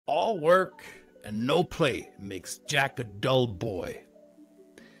all work and no play makes Jack a dull boy.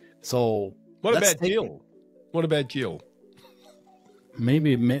 So what about Jill? What about Jill?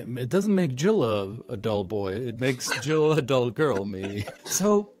 Maybe it doesn't make Jill a dull boy. It makes Jill a dull girl, maybe.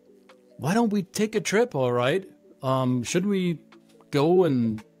 So why don't we take a trip, all right? Should we go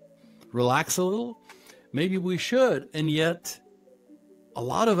and relax a little? Maybe we should. And yet, a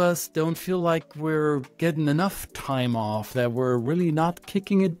lot of us don't feel like we're getting enough time off, that we're really not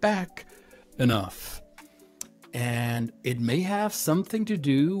kicking it back enough. And it may have something to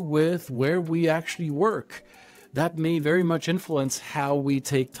do with where we actually work. That may very much influence how we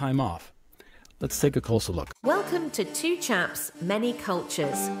take time off. Let's take a closer look. Welcome to Two Chaps, Many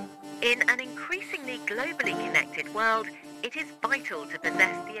Cultures. In an increasingly globally connected world, it is vital to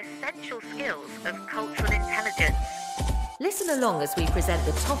possess the essential skills of cultural intelligence. Listen along as we present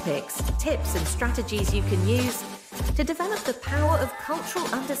the topics, tips and strategies you can use to develop the power of cultural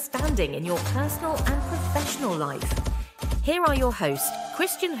understanding in your personal and professional life. Here are your hosts,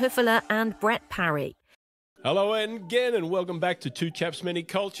 Höferle and Brett Parry. Hello again, and welcome back to Two Chaps, Many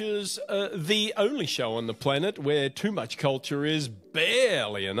Cultures, the only show on the planet where too much culture is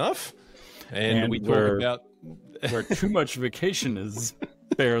barely enough. And we talk about where too much vacation is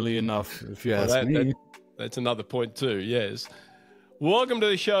barely enough, if you ask me. That's another point too, yes. Welcome to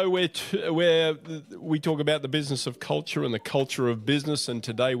the show where we talk about the business of culture and the culture of business, and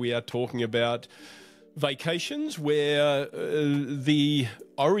today we are talking about vacations, where the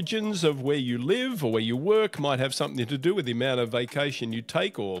origins of where you live or where you work might have something to do with the amount of vacation you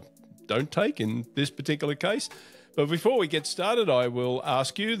take or don't take in this particular case. But before we get started, I will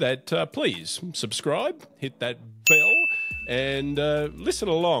ask you that please subscribe, hit that bell, and listen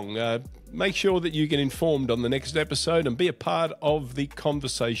along. Make sure that you get informed on the next episode and be a part of the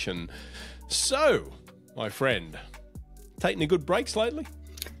conversation. So, my friend, taking a good breaks lately?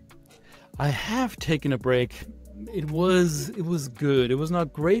 I have taken a break. It was good. It was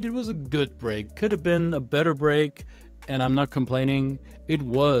not great. It was a good break. Could have been a better break, and I'm not complaining. It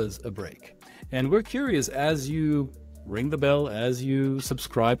was a break. And we're curious, as you ring the bell, as you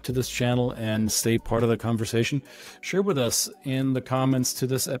subscribe to this channel and stay part of the conversation, share with us in the comments to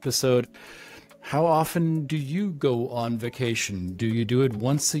this episode, how often do you go on vacation? Do you do it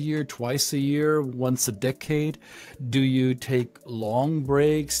once a year, twice a year, once a decade? Do you take long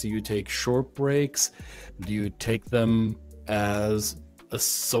breaks? Do you take short breaks? Do you take them as a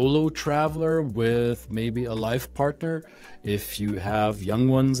solo traveler with maybe a life partner? If you have young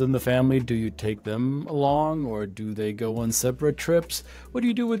ones in the family, do you take them along, or do they go on separate trips? What do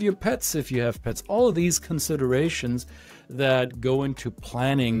you do with your pets if you have pets? All of these considerations that go into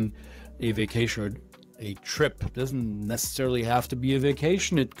planning a vacation or a trip. It doesn't necessarily have to be a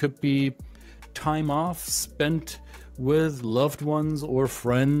vacation. It could be time off spent with loved ones or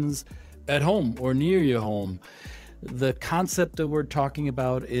friends at home or near your home. The concept that we're talking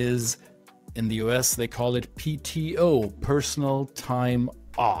about is, in the US, they call it PTO, personal time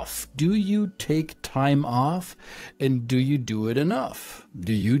off. Do you take time off, and do you do it enough?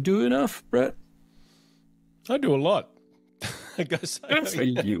 Do you do enough, Brett? I do a lot. I guess.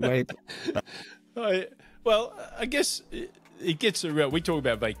 You wait. Well, I guess it gets around. We talk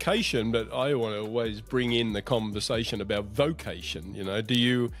about vacation, but I want to always bring in the conversation about vocation. You know, do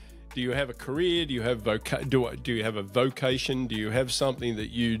you have a career? Do you have do you have a vocation? Do you have something that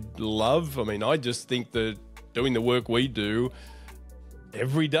you love? I mean, I just think that doing the work we do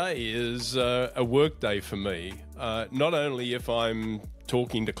every day is a work day for me. Not only if I'm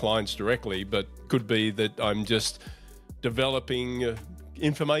talking to clients directly, but could be that I'm just developing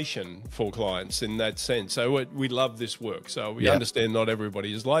information for clients in that sense. So we love this work. So we understand not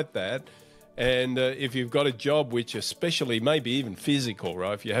everybody is like that. And if you've got a job which especially maybe even physical,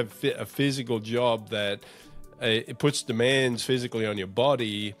 right? If you have a physical job that it puts demands physically on your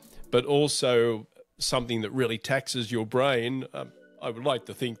body, but also something that really taxes your brain, I would like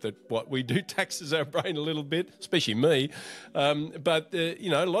to think that what we do taxes our brain a little bit, especially me. But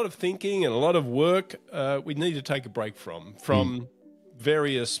you know, a lot of thinking and a lot of work we need to take a break from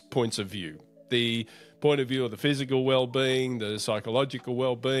various points of view. The point of view of the physical well-being, the psychological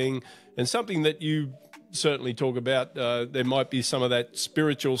well-being, and something that you certainly talk about. There might be some of that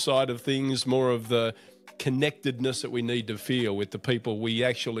spiritual side of things, more of the connectedness that we need to feel with the people we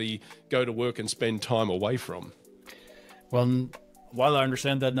actually go to work and spend time away from. Well, while I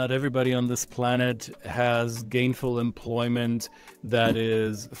understand that not everybody on this planet has gainful employment that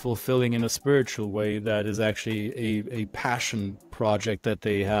is fulfilling in a spiritual way, that is actually a passion project that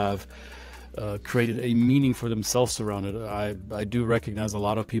they have, created a meaning for themselves around it. I do recognize a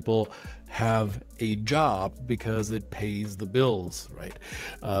lot of people have a job because it pays the bills, right?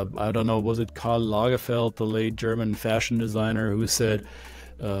 I don't know, was it Karl Lagerfeld, the late German fashion designer, who said,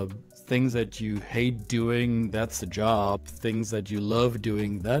 things that you hate doing, that's a job. Things that you love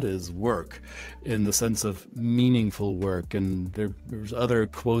doing, that is work, in the sense of meaningful work. And there's other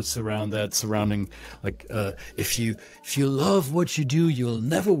quotes around that surrounding, like, if you love what you do, you'll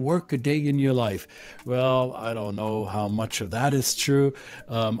never work a day in your life. Well, I don't know how much of that is true.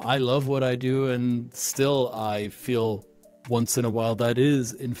 I love what I do, and still I feel once in a while that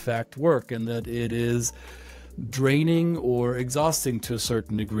is in fact work, and that it is draining or exhausting to a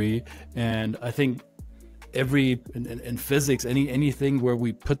certain degree. And I think in physics, anything where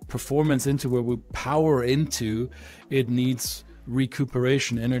we put performance into, where we power into, it needs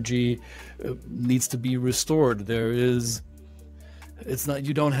recuperation. Energy needs to be restored. You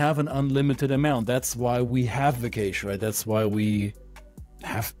don't have an unlimited amount. That's why we have vacation, right? That's why we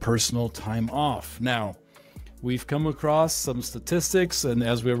have personal time off. Now, we've come across some statistics, and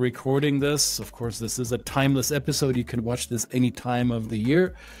as we're recording this, of course, this is a timeless episode. You can watch this any time of the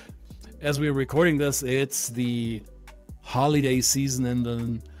year. As we're recording this, it's the holiday season in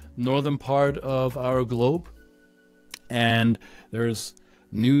the northern part of our globe. And there's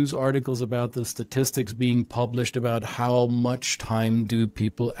news articles about the statistics being published about how much time do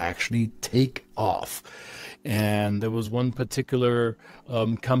people actually take off. And there was one particular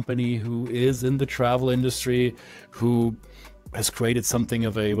company who is in the travel industry who has created something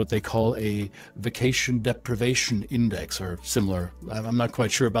of what they call a vacation deprivation index or similar. I'm not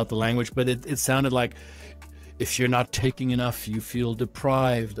quite sure about the language, but it sounded like if you're not taking enough, you feel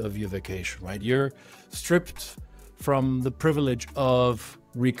deprived of your vacation, right? You're stripped from the privilege of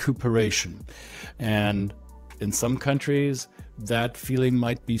recuperation. And in some countries, that feeling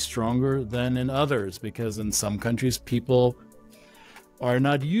might be stronger than in others, because in some countries people are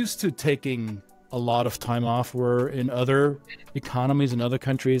not used to taking a lot of time off, where in other economies, in other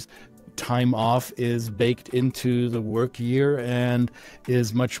countries, time off is baked into the work year and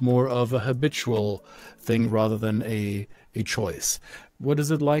is much more of a habitual thing rather than a choice. What is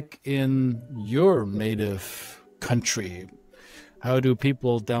it like in your native country? How do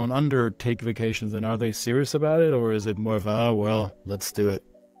people down under take vacations, and are they serious about it, or is it more of, well, let's do it?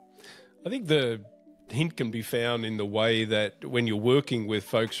 I think the hint can be found in the way that when you're working with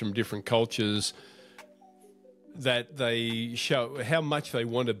folks from different cultures, that they show how much they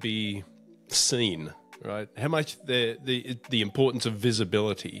want to be seen, right? How much the importance of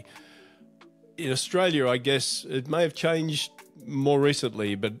visibility. In Australia, I guess it may have changed more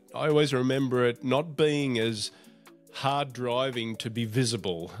recently, but I always remember it not being as hard driving to be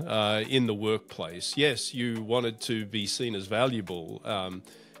visible in the workplace. Yes, you wanted to be seen as valuable,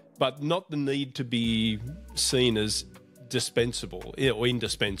 but not the need to be seen as dispensable or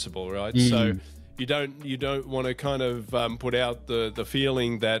indispensable, right? So you don't want to kind of put out the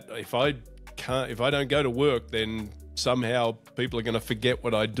feeling that if I don't go to work, then somehow people are going to forget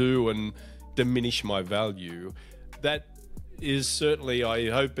what I do and diminish my value. That is certainly,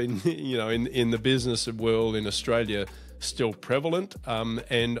 I hope, in the business world in Australia, still prevalent.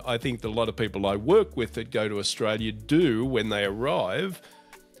 And I think that a lot of people I work with that go to Australia do, when they arrive,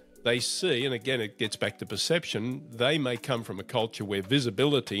 they see, and again, it gets back to perception, they may come from a culture where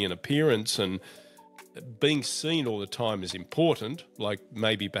visibility and appearance and being seen all the time is important, like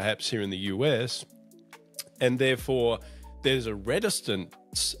maybe perhaps here in the US, and therefore there's a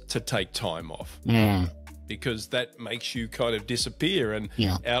reticence to take time off. Because that makes you kind of disappear, and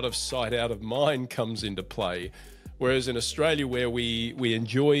out of sight, out of mind comes into play. Whereas in Australia, where we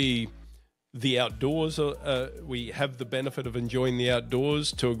enjoy the outdoors, we have the benefit of enjoying the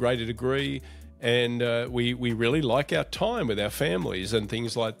outdoors to a greater degree, and we really like our time with our families and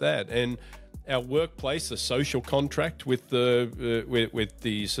things like that. And our workplace, the social contract with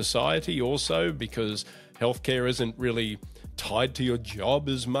the society also, because healthcare isn't really tied to your job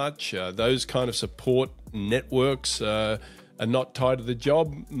as much. Those kind of support networks are not tied to the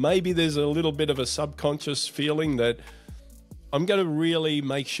job. Maybe there's a little bit of a subconscious feeling that I'm going to really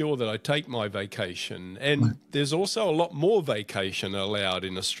make sure that I take my vacation. And there's also a lot more vacation allowed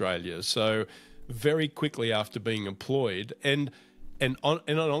in Australia. So very quickly after being employed, and on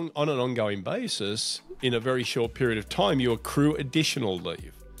an ongoing basis, in a very short period of time, you accrue additional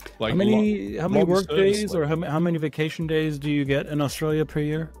leave. Like how many work days or how many vacation days do you get in Australia per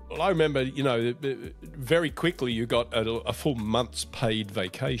year? Well, I remember, very quickly you got a full month's paid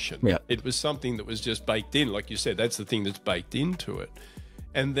vacation. Yeah. It was something that was just baked in. Like you said, that's the thing that's baked into it.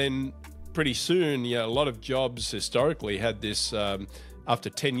 And then pretty soon, a lot of jobs historically had this after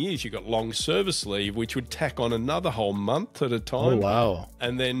 10 years, you got long service leave, which would tack on another whole month at a time. Oh, wow.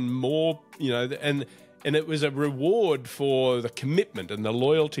 And then more, and it was a reward for the commitment and the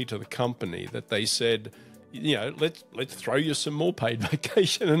loyalty to the company that they said, let's throw you some more paid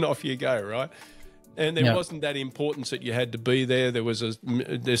vacation and off you go, right? And there wasn't that importance that you had to be there.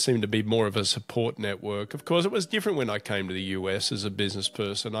 There seemed to be more of a support network. Of course, it was different when I came to the US as a business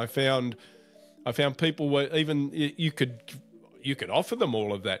person. I found people were even you could offer them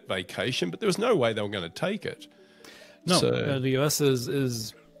all of that vacation, but there was no way they were going to take it. No, So, the US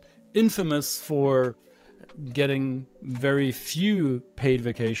is infamous for getting very few paid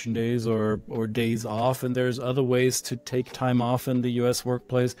vacation days or days off, and there's other ways to take time off in the US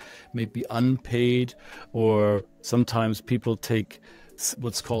workplace, maybe unpaid, or sometimes people take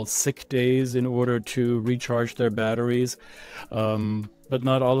what's called sick days in order to recharge their batteries, but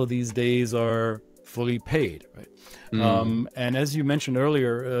not all of these days are fully paid, right? And as you mentioned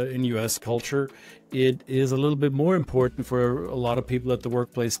earlier, in US culture, it is a little bit more important for a lot of people at the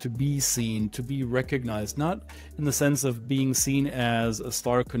workplace to be seen, to be recognized, not in the sense of being seen as a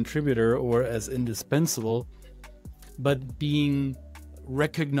star contributor or as indispensable, but being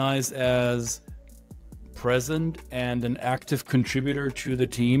recognized as present and an active contributor to the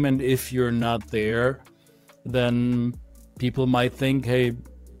team. And if you're not there, then people might think, hey,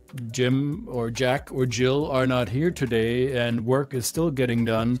 Jim or Jack or Jill are not here today and work is still getting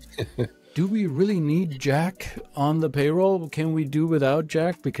done. Do we really need Jack on the payroll? Can we do without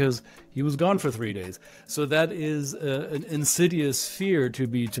Jack? Because he was gone for 3 days. So that is an insidious fear, to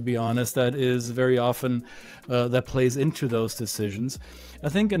be honest, that is very often that plays into those decisions. I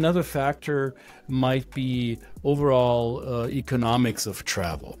think another factor might be overall economics of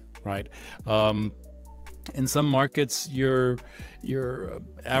travel, right? In some markets, your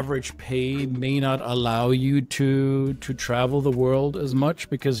average pay may not allow you to travel the world as much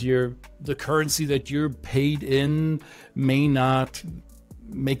because the currency that you're paid in may not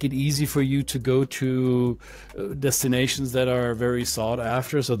make it easy for you to go to destinations that are very sought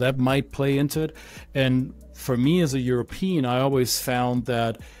after. So that might play into it. And for me as a European, I always found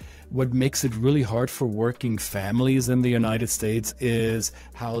that what makes it really hard for working families in the United States is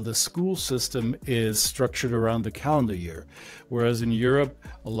how the school system is structured around the calendar year. Whereas in Europe,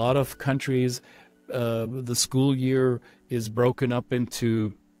 a lot of countries, the school year is broken up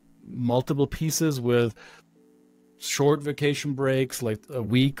into multiple pieces with short vacation breaks, like a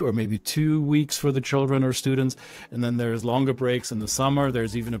week or maybe 2 weeks for the children or students. And then there's longer breaks in the summer.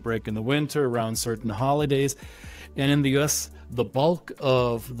 There's even a break in the winter around certain holidays. And in the US, the bulk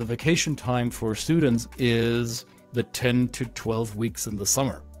of the vacation time for students is the 10 to 12 weeks in the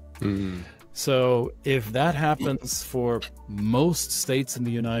summer. So if that happens for most states in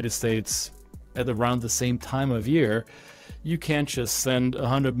the United States at around the same time of year, you can't just send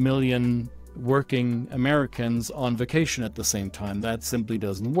 100 million working Americans on vacation at the same time. That simply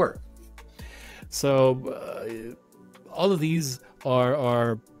doesn't work. So all of these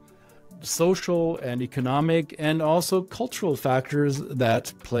are social and economic and also cultural factors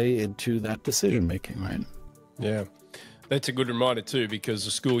that play into that decision making, right? yeah. That's a good reminder too, because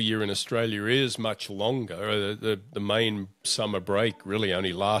the school year in Australia is much longer. The main summer break really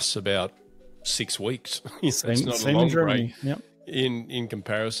only lasts about 6 weeks. It's not a long break. Yep. In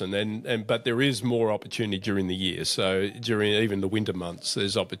comparison, but there is more opportunity during the year. So during even the winter months,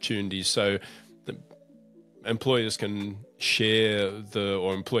 there's opportunities. So the employers can share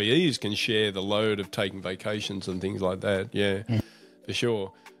or employees can share the load of taking vacations and things like that. Yeah, for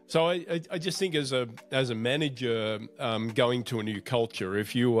sure. So I just think as a manager going to a new culture,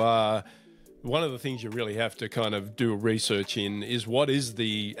 if you are, one of the things you really have to kind of do research in is what is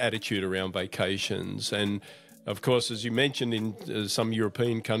the attitude around vacations. And of course, as you mentioned, in some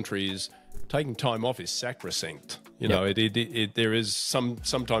European countries, taking time off is sacrosanct. You know, there is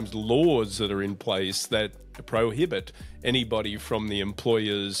sometimes laws that are in place that prohibit anybody from the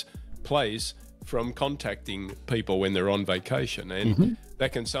employer's place from contacting people when they're on vacation, and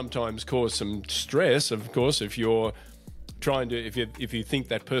that can sometimes cause some stress. Of course, if you're trying to, if you think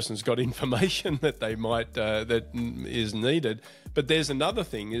that person's got information that they might that is needed, but there's another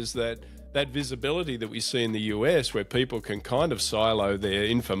thing is that visibility that we see in the US, where people can kind of silo their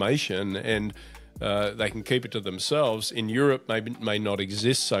information and they can keep it to themselves. In Europe, may not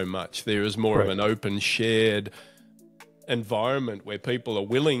exist so much. There is more of an open, shared environment where people are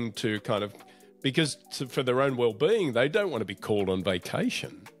willing to kind of, because for their own well-being, they don't want to be called on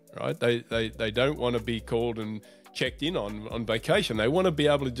vacation, right? They don't want to be called and checked in on vacation. They want to be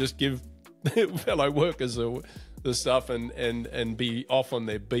able to just give fellow workers the stuff and be off on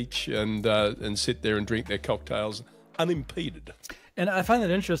their beach and sit there and drink their cocktails unimpeded. And I find it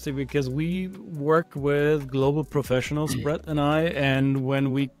interesting because we work with global professionals, Brett and I, and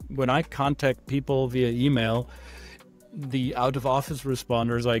when I contact people via email, the out-of-office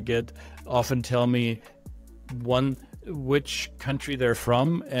responders I get often tell me, one, which country they're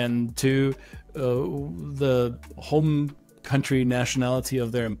from, and two, the home country nationality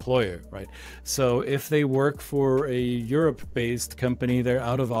of their employer, right? So if they work for a Europe-based company, their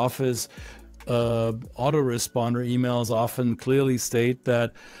out-of-office autoresponder emails often clearly state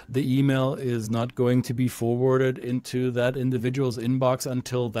that the email is not going to be forwarded into that individual's inbox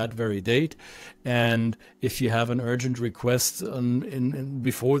until that very date. And if you have an urgent request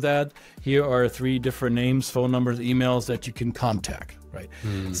before that, here are 3 different names, phone numbers, emails that you can contact, right?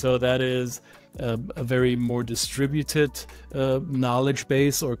 So that is a very more distributed knowledge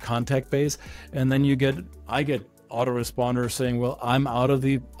base or contact base. And then I get autoresponder saying, well, I'm out of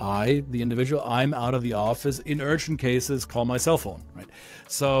the office. In urgent cases, call my cell phone, right?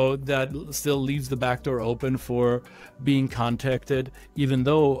 So that still leaves the back door open for being contacted, even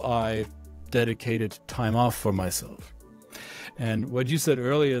though I dedicated time off for myself. And what you said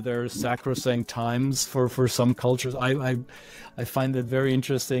earlier, there are sacrosanct times for some cultures. I find that very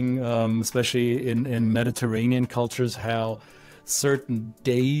interesting, especially in Mediterranean cultures, how certain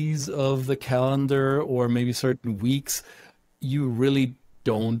days of the calendar or maybe certain weeks, you really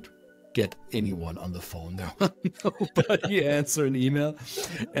don't get anyone on the phone. Nobody answer an email.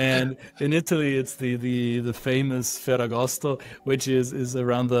 And in Italy, it's the famous Ferragosto, which is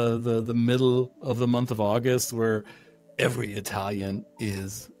around the middle of the month of August, where every Italian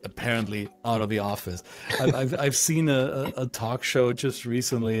is apparently out of the office. I've seen a talk show just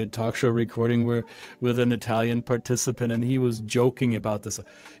recently, a talk show recording with an Italian participant, and he was joking about this.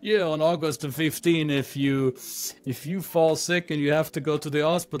 Yeah, on August the 15th, if you fall sick and you have to go to the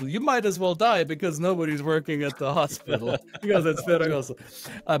hospital, you might as well die because nobody's working at the hospital because it's Ferragosto.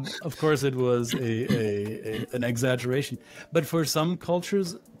 Of course, it was an exaggeration, but for some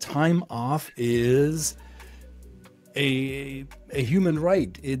cultures, time off is a human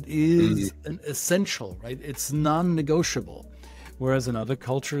right. It is an essential, right? It's non-negotiable. Whereas in other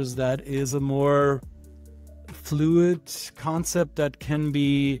cultures, that is a more fluid concept that can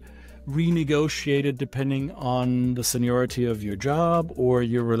be renegotiated depending on the seniority of your job or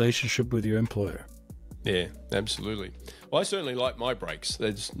your relationship with your employer. Yeah, absolutely. Well, I certainly like my breaks.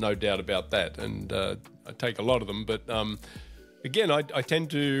 There's no doubt about that. And I take a lot of them. But again, I tend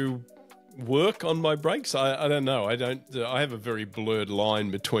to work on my breaks. I don't know. I have a very blurred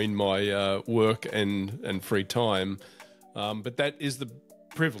line between my work and free time. But that is the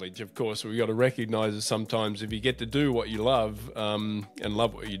privilege, of course. We've got to recognize that sometimes if you get to do what you love and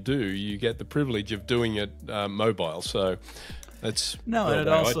love what you do, you get the privilege of doing it mobile. So that's the way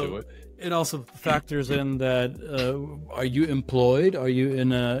I do it. It also factors in that are you employed? Are you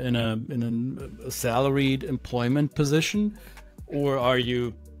in a salaried employment position, or are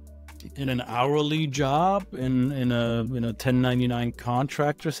you in an hourly job in a 1099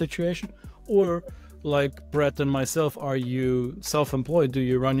 contractor situation? Or like Brett and myself, are you self-employed? Do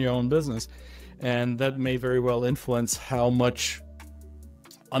you run your own business? And that may very well influence how much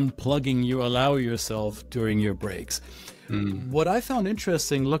unplugging you allow yourself during your breaks. What I found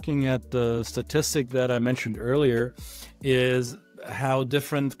interesting looking at the statistic that I mentioned earlier is how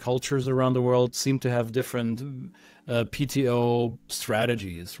different cultures around the world seem to have different PTO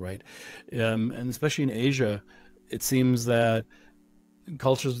strategies, right? And especially in Asia, it seems that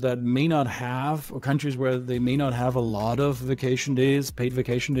cultures that may not have, or countries where they may not have a lot of vacation days, paid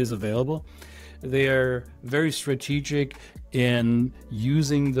vacation days available, they are very strategic in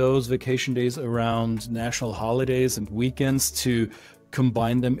using those vacation days around national holidays and weekends to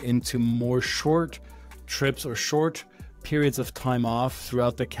combine them into more short trips or short periods of time off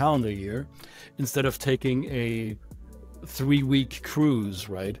throughout the calendar year, instead of taking a 3-week cruise,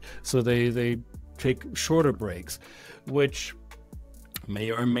 right? So they take shorter breaks, which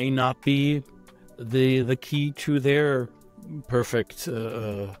may or may not be the key to their perfect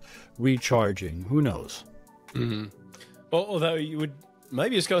recharging. Who knows? Well, although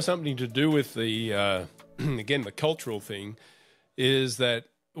maybe it's got something to do with the again, the cultural thing, is that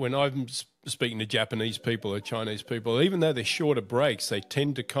when I'm speaking to Japanese people or Chinese people, even though they're shorter breaks, they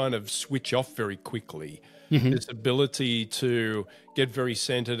tend to kind of switch off very quickly. This ability to get very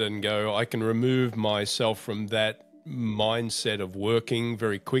centered and go, I can remove myself from that mindset of working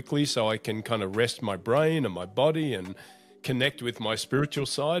very quickly, so I can kind of rest my brain and my body and connect with my spiritual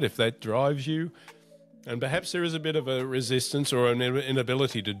side, if that drives you. And perhaps there is a bit of a resistance or an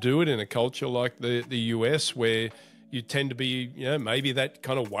inability to do it in a culture like the US, where you tend to be, maybe that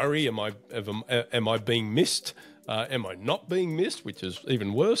kind of worry, am I being missed? Am I not being missed, which is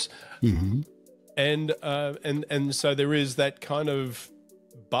even worse? And so there is that kind of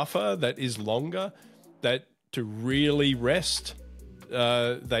buffer that is longer, that to really rest,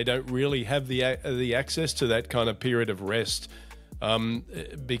 they don't really have the access to that kind of period of rest,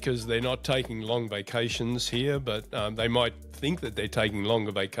 because they're not taking long vacations here, but they might think that they're taking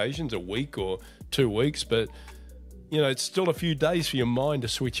longer vacations, a week or 2 weeks, but it's still a few days for your mind to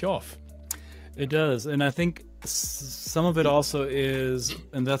switch off. It does. And I think some of it also is,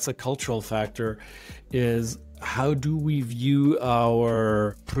 and that's a cultural factor, is how do we view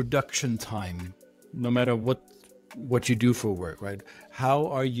our production time, no matter what you do for work, right? How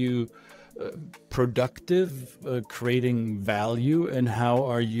are you productive, creating value, and how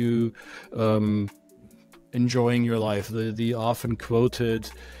are you enjoying your life? The often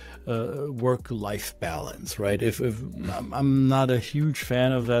quoted work-life balance, right? If I'm not a huge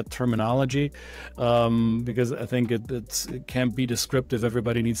fan of that terminology, because I think it can't be descriptive.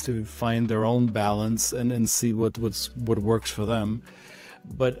 Everybody needs to find their own balance and see what works for them.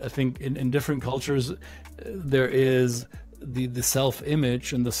 But I think in different cultures, there is the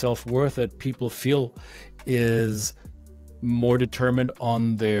self-image and the self-worth that people feel is more determined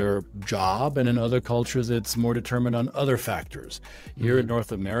on their job, and in other cultures it's more determined on other factors. Here in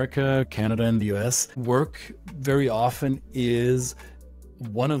North America, Canada, and the US, work very often is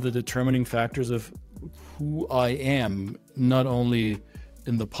one of the determining factors of who I am, not only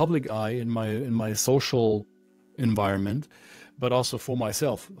in the public eye, in my social environment, but also for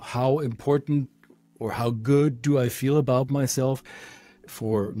myself. How important or how good do I feel about myself?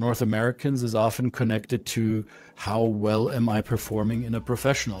 For North Americans is often connected to how well am I performing in a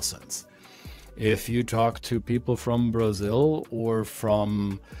professional sense. If you talk to people from Brazil or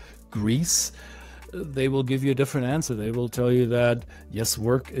from Greece, they will give you a different answer. They will tell you that, yes,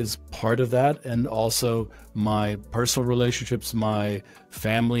 work is part of that, and also my personal relationships, my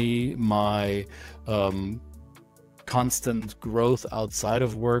family, my constant growth outside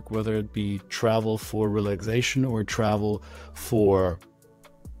of work, whether it be travel for relaxation or travel for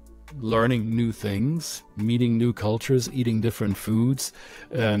learning new things, meeting new cultures, eating different foods,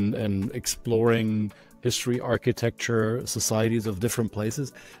 and exploring history, architecture, societies of different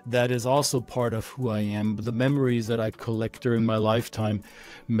places. That is also part of who I am. The memories that I collect during my lifetime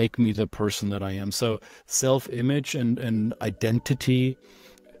make me the person that I am. So self-image and identity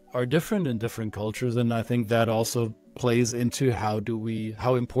are different in different cultures, and I think that also plays into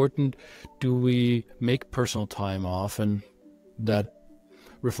how important do we make personal time off, and that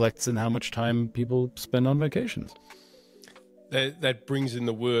reflects in how much time people spend on vacations. That brings in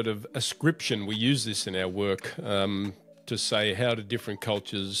the word of ascription. We use this in our work to say, how do different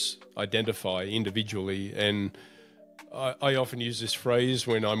cultures identify individually? And I often use this phrase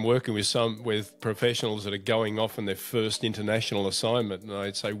when I'm working with professionals that are going off on their first international assignment, and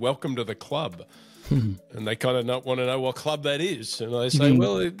I'd say, "Welcome to the club," and they kind of not want to know what club that is, and I say,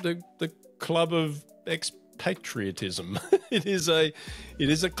 "Well, the club of expatriatism. It is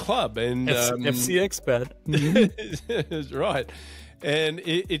a club, and FC Expat." That's right, and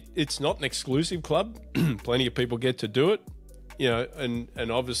it's not an exclusive club. Plenty of people get to do it. And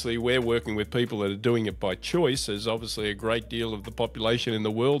obviously we're working with people that are doing it by choice. There's obviously a great deal of the population in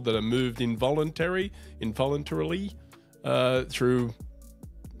the world that are moved involuntarily through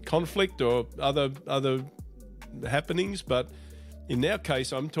conflict or other happenings. But in our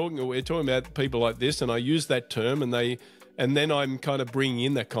case, we're talking about people like this, and I use that term, and then I'm kind of bringing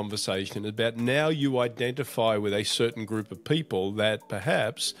in that conversation about, now you identify with a certain group of people that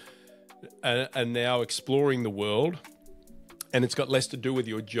perhaps are now exploring the world. And it's got less to do with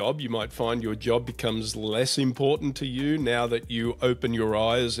your job. You might find your job becomes less important to you now that you open your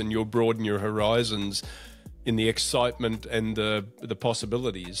eyes and you broaden your horizons in the excitement and the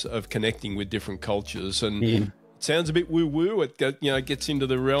possibilities of connecting with different cultures. And it sounds a bit woo-woo. It gets into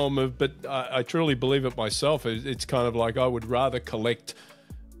the realm of, but I truly believe it myself. It's kind of like I would rather collect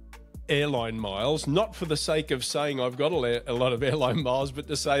airline miles, not for the sake of saying I've got a lot of airline miles, but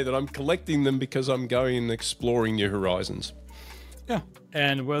to say that I'm collecting them because I'm going and exploring new horizons. Yeah,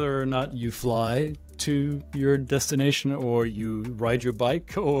 and whether or not you fly to your destination, or you ride your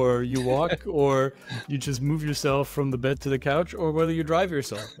bike, or you walk, or you just move yourself from the bed to the couch, or whether you drive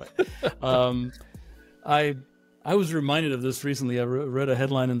yourself. I was reminded of this recently. I read a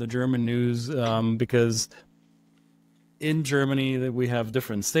headline in the German news because in Germany we have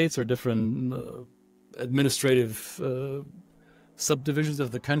different states or different administrative subdivisions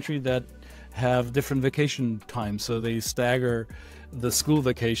of the country that have different vacation times, so they stagger the school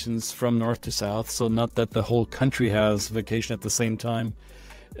vacations from north to south, so not that the whole country has vacation at the same time.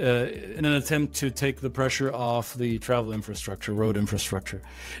 in an attempt to take the pressure off the travel infrastructure, road infrastructure.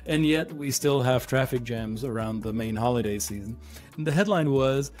 And yet we still have traffic jams around the main holiday season. And the headline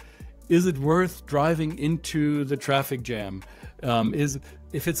was, is it worth driving into the traffic jam?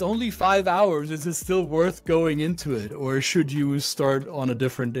 If it's only 5 hours, is it still worth going into it? Or should you start on a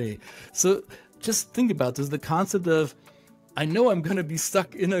different day? So just think about this, the concept of, I know I'm going to be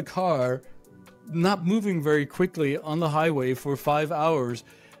stuck in a car, not moving very quickly on the highway for 5 hours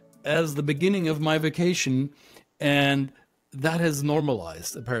as the beginning of my vacation, and that has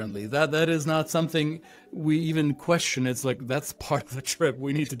normalized, apparently. That is not something we even question. It's like, that's part of the trip.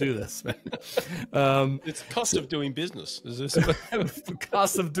 We need to do this, man. It's the cost of doing business. Is this the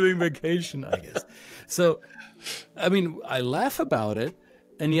cost of doing vacation, I guess. So, I mean, I laugh about it,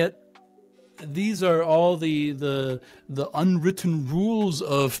 and yet these are all the unwritten rules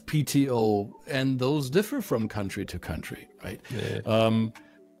of PTO, and those differ from country to country, right? Yeah.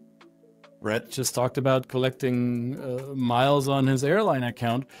 Brett just talked about collecting miles on his airline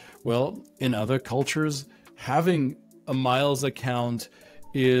account. Well, in other cultures, having a miles account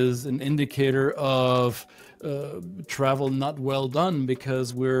is an indicator of travel not well done,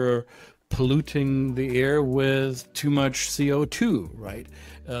 because we're polluting the air with too much CO2, right?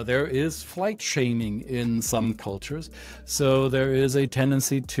 There is flight shaming in some cultures, so there is a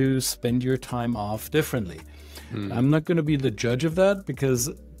tendency to spend your time off differently. I'm not going to be the judge of that, because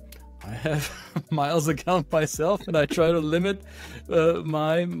I have a miles account myself, and I try to limit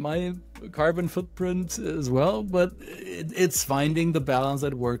my carbon footprint as well. But it's finding the balance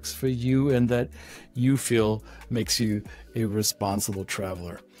that works for you and that you feel makes you a responsible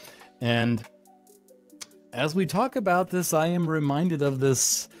traveler. And as we talk about this, I am reminded of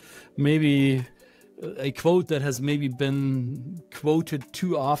this, maybe a quote that has maybe been quoted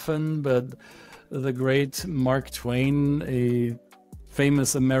too often, but the great Mark Twain, a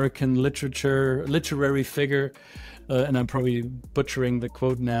famous American literary figure, and I'm probably butchering the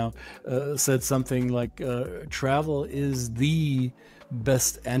quote now, said something like, travel is the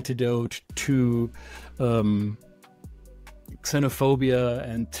best antidote to xenophobia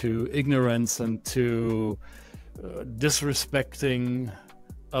and to ignorance and to disrespecting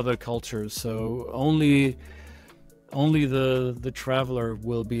other cultures. So only the traveler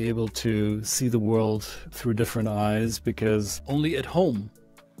will be able to see the world through different eyes, because only at home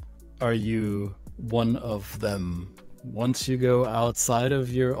are you one of them. Once you go outside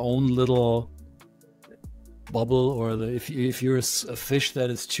of your own little bubble, or if you're a fish that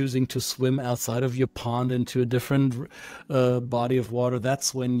is choosing to swim outside of your pond into a different body of water,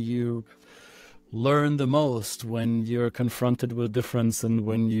 that's when you learn the most, when you're confronted with difference and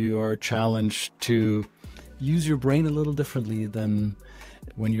when you are challenged to use your brain a little differently than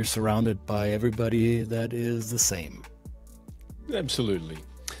when you're surrounded by everybody that is the same. Absolutely.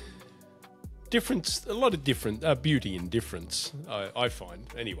 Difference, a lot of different beauty in difference, I find.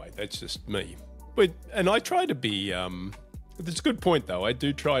 Anyway, that's just me. And I try to be, it's a good point though, I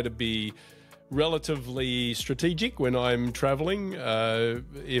do try to be relatively strategic when I'm traveling.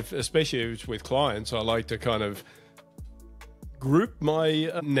 Especially if it's with clients, I like to kind of group my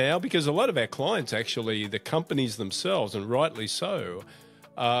now, because a lot of our clients, actually, the companies themselves, and rightly so,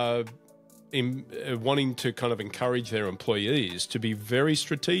 in wanting to kind of encourage their employees to be very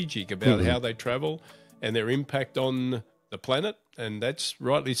strategic about how they travel and their impact on the planet, and that's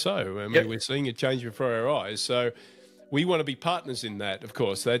rightly so. I mean, we're seeing it change before our eyes. So we want to be partners in that, of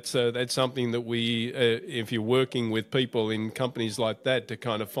course. That's something that we, if you're working with people in companies like that, to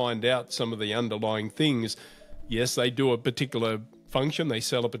kind of find out some of the underlying things. Yes, they do a particular function, they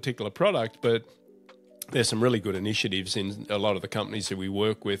sell a particular product, but there's some really good initiatives in a lot of the companies that we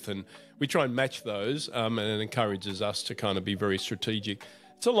work with, and we try and match those, and it encourages us to kind of be very strategic.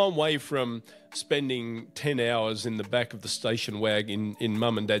 It's a long way from spending 10 hours in the back of the station wagon, in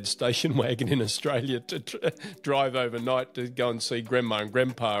mum and dad's station wagon in Australia, to drive overnight to go and see grandma and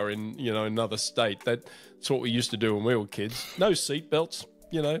grandpa in, another state. That's what we used to do when we were kids. No seatbelts,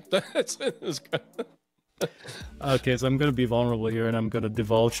 that's Okay, so I'm going to be vulnerable here, and I'm going to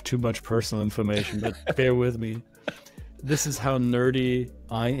divulge too much personal information, but bear with me. This is how nerdy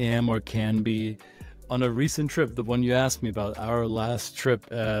I am or can be. On a recent trip, the one you asked me about, our last trip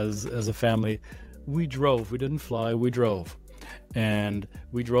as a family, we drove. We didn't fly, we drove. And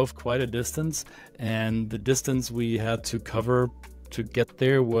we drove quite a distance, and the distance we had to cover to get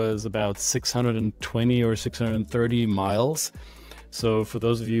there was about 620 or 630 miles. So for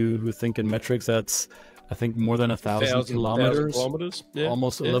those of you who think in metrics, that's, I think, more than 1,000 kilometers. Yeah.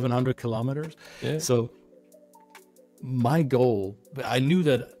 Almost 1,100 kilometers. Yeah. So my goal, I knew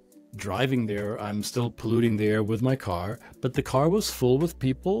that driving there, I'm still polluting the air with my car, but the car was full with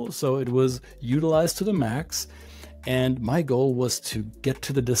people, so it was utilized to the max. And my goal was to get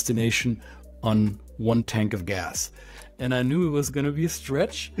to the destination on 1 tank of gas. And I knew it was going to be a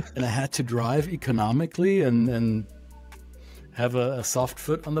stretch, and I had to drive economically and have a soft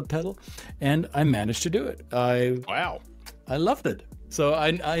foot on the pedal. And I managed to do it. Wow. I loved it. So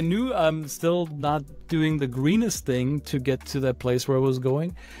I knew I'm still not doing the greenest thing to get to that place where I was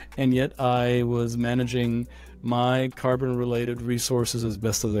going. And yet I was managing my carbon-related resources as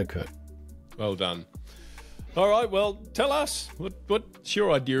best as I could. Well done. All right, well, tell us, what's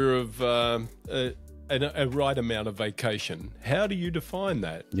your idea of a right amount of vacation? How do you define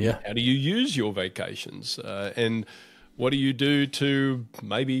that? Yeah. How do you use your vacations? And what do you do to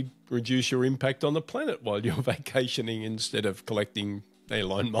maybe reduce your impact on the planet while you're vacationing instead of collecting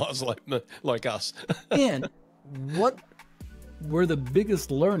airline miles like us? And what were the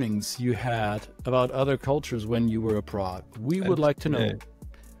biggest learnings you had about other cultures when you were abroad? We would like to know. Yeah.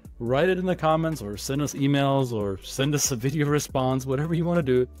 Write it in the comments or send us emails or send us a video response, whatever you want to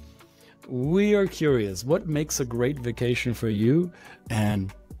do. We are curious. What makes a great vacation for you?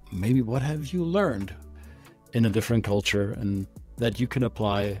 And maybe what have you learned in a different culture and that you can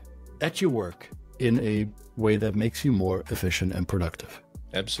apply at your work in a way that makes you more efficient and productive?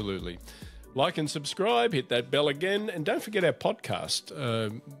 Absolutely. Like and subscribe, hit that bell again, and don't forget our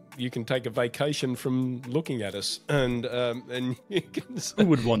podcast. You can take a vacation from looking at us, and you can. Who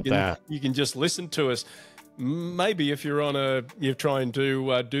would want that? You can just listen to us. Maybe if you're trying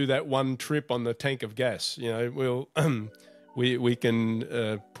to do that one trip on the tank of gas, we'll we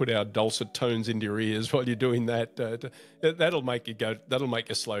can put our dulcet tones into your ears while you're doing that. That'll make you go. That'll make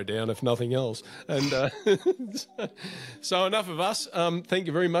you slow down, if nothing else. And so enough of us. Thank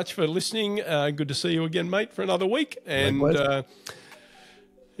you very much for listening. Good to see you again, mate, for another week. And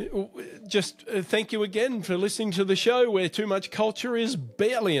just thank you again for listening to the show where too much culture is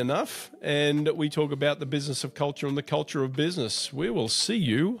barely enough. And we talk about the business of culture and the culture of business. We will see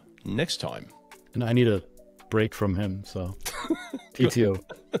you next time. And I need a break from him, so PTO.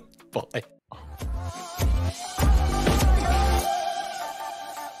 Bye.